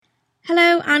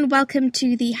Hello and welcome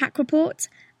to the Hack Report.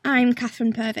 I'm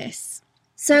Catherine Purvis.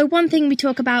 So one thing we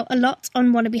talk about a lot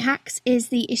on Wannabe Hacks is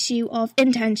the issue of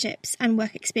internships and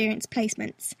work experience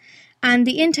placements. And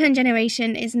the intern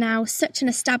generation is now such an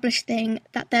established thing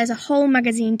that there's a whole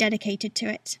magazine dedicated to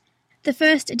it. The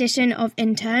first edition of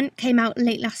Intern came out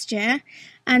late last year,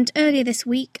 and earlier this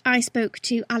week I spoke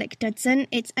to Alec Dudson,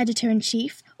 its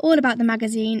editor-in-chief, all about the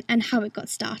magazine and how it got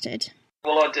started.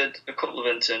 Well, I did a couple of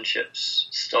internships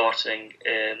starting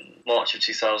in March of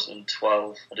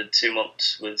 2012. I did 2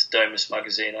 months with Domus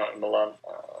magazine out in Milan,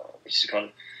 which is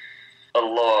kind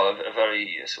of a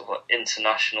very sort of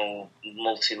international,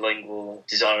 multilingual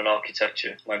design and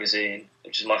architecture magazine,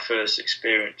 which is my first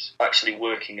experience actually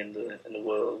working in the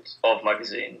world of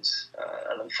magazines.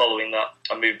 And then following that,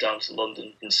 I moved down to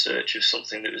London in search of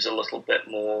something that was a little bit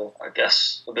more, a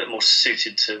bit more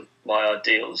suited to my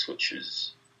ideals, which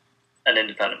was an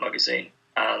independent magazine,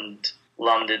 and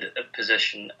landed a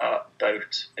position at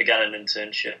Boat, again an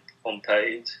internship,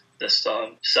 unpaid this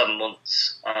time, 7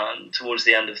 months. And towards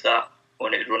the end of that,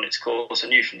 when it had run its course, I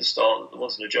knew from the start that there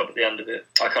wasn't a job at the end of it.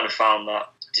 I kind of found that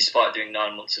despite doing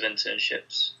 9 months of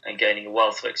internships and gaining a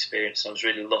wealth of experience, I was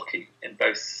really lucky in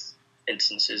both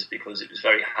instances because it was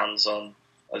very hands-on.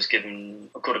 I was given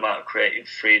a good amount of creative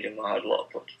freedom. I had a lot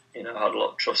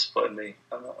of trust put in me,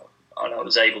 and I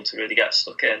was able to really get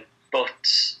stuck in.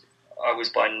 But I was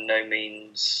by no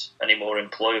means any more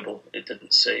employable. It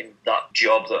didn't seem, that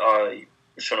job that I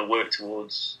was trying to work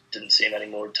towards didn't seem any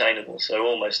more attainable. So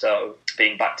almost out of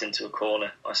being backed into a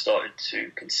corner, I started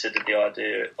to consider the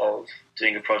idea of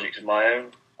doing a project of my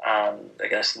own. And I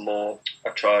guess the more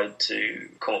I tried to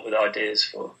come up with ideas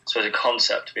for, I suppose, a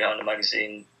concept behind the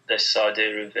magazine, this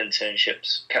idea of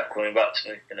internships kept coming back to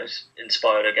me,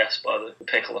 inspired, I guess, by the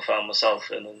pickle I found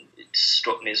myself in, and it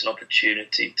struck me as an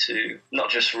opportunity to not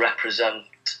just represent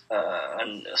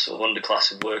a sort of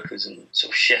underclass of workers and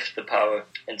sort of shift the power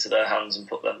into their hands and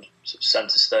put them sort of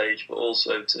centre stage, but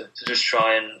also to just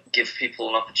try and give people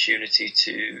an opportunity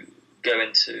to go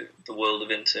into the world of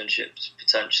internships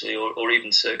potentially, or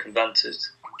even circumvent it,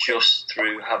 just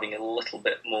through having a little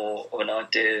bit more of an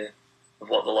idea of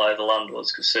what the lie of the land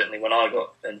was. Because certainly when I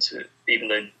got into it, even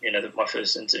though my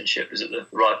first internship was at the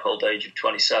ripe old age of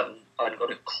 27, I hadn't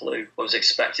got a clue what was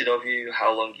expected of you,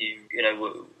 how long you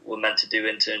were meant to do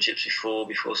internships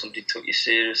before somebody took you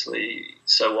seriously,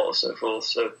 so on and so forth.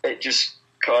 So it just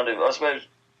kind of, I suppose,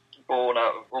 born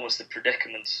out of almost the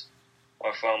predicament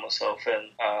I found myself in.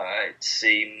 It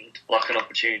seemed like an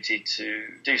opportunity to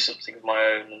do something of my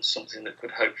own, and something that could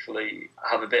hopefully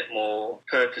have a bit more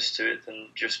purpose to it than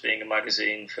just being a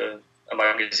magazine for a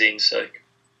magazine's sake.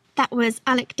 That was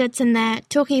Alec Dudson there,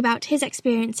 talking about his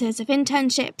experiences of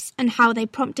internships and how they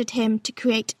prompted him to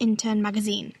create Intern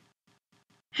magazine.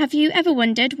 Have you ever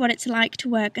wondered what it's like to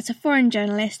work as a foreign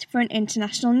journalist for an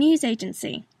international news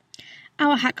agency?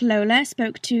 Our hack Lola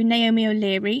spoke to Naomi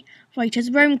O'Leary,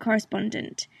 Reuters Rome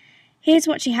correspondent. Here's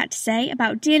what she had to say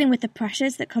about dealing with the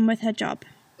pressures that come with her job.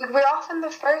 We're often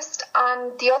the first,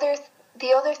 and the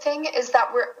other thing is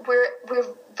that we're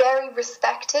very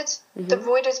respected. Mm-hmm. The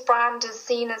Reuters brand is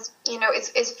seen as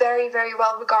is very, very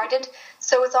well regarded.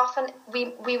 So it's often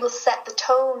we will set the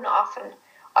tone often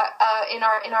in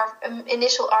our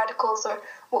initial articles, or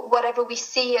whatever we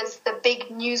see as the big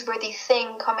newsworthy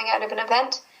thing coming out of an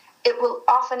event. It will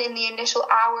often, in the initial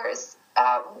hours,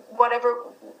 whatever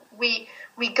we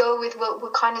go with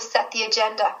will kind of set the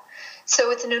agenda.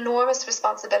 So it's an enormous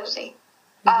responsibility.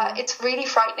 Mm-hmm. It's really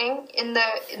frightening in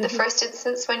the first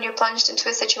instance when you're plunged into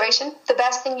a situation. The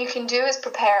best thing you can do is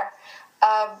prepare.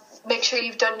 Make sure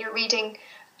you've done your reading.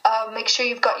 Make sure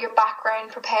you've got your background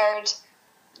prepared.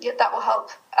 Yeah, that will help.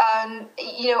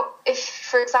 If,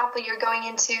 for example, you're going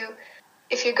into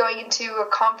a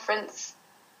conference,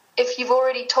 if you've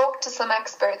already talked to some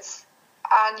experts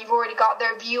and you've already got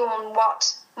their view on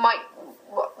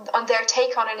on their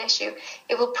take on an issue,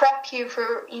 it will prep you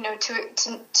for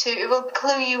it will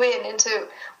clue you into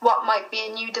what might be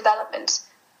a new development.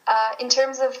 In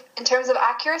terms of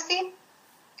accuracy,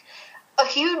 a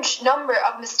huge number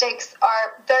of mistakes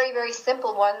are very, very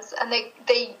simple ones, and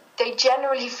they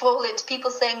generally fall into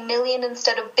people saying million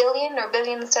instead of billion, or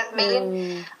billion instead of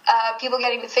million. People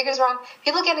getting the figures wrong,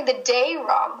 people getting the day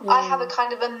wrong. I have a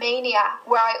kind of a mania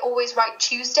where I always write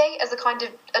Tuesday as a kind of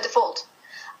a default,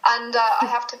 and I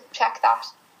have to check that.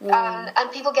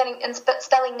 And people getting and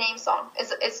spelling names wrong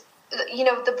is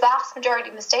the vast majority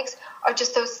of mistakes are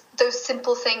just those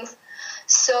simple things.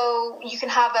 So you can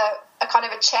have a kind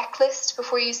of a checklist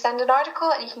before you send an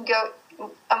article, and you can go,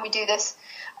 and we do this.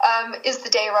 Is the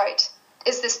day right?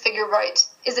 Is this figure right?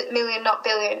 Is it million, not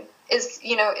billion? Is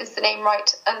the name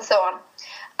right? And so on.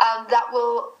 that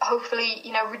will hopefully,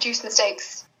 reduce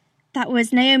mistakes. That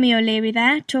was Naomi O'Leary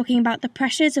there, talking about the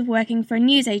pressures of working for a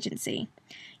news agency.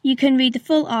 You can read the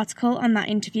full article on that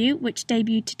interview, which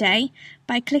debuted today,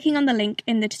 by clicking on the link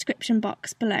in the description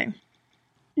box below.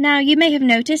 Now, you may have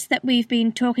noticed that we've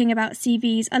been talking about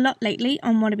CVs a lot lately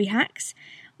on Wannabe Hacks.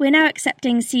 We're now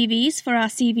accepting CVs for our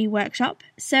CV workshop,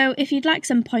 so if you'd like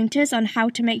some pointers on how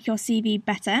to make your CV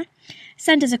better,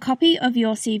 send us a copy of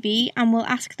your CV and we'll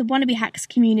ask the Wannabe Hacks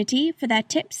community for their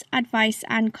tips, advice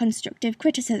and constructive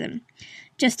criticism.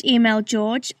 Just email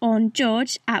George on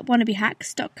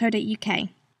george@wannabehacks.co.uk.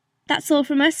 That's all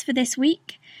from us for this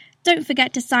week. Don't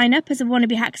forget to sign up as a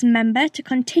Wannabe Hacks member to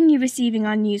continue receiving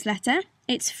our newsletter.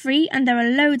 It's free and there are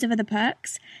loads of other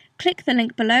perks. Click the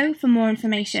link below for more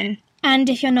information.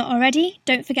 And if you're not already,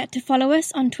 don't forget to follow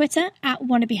us on Twitter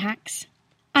 @WannabeHacks.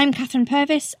 I'm Catherine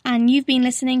Purvis and you've been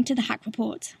listening to The Hack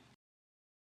Report.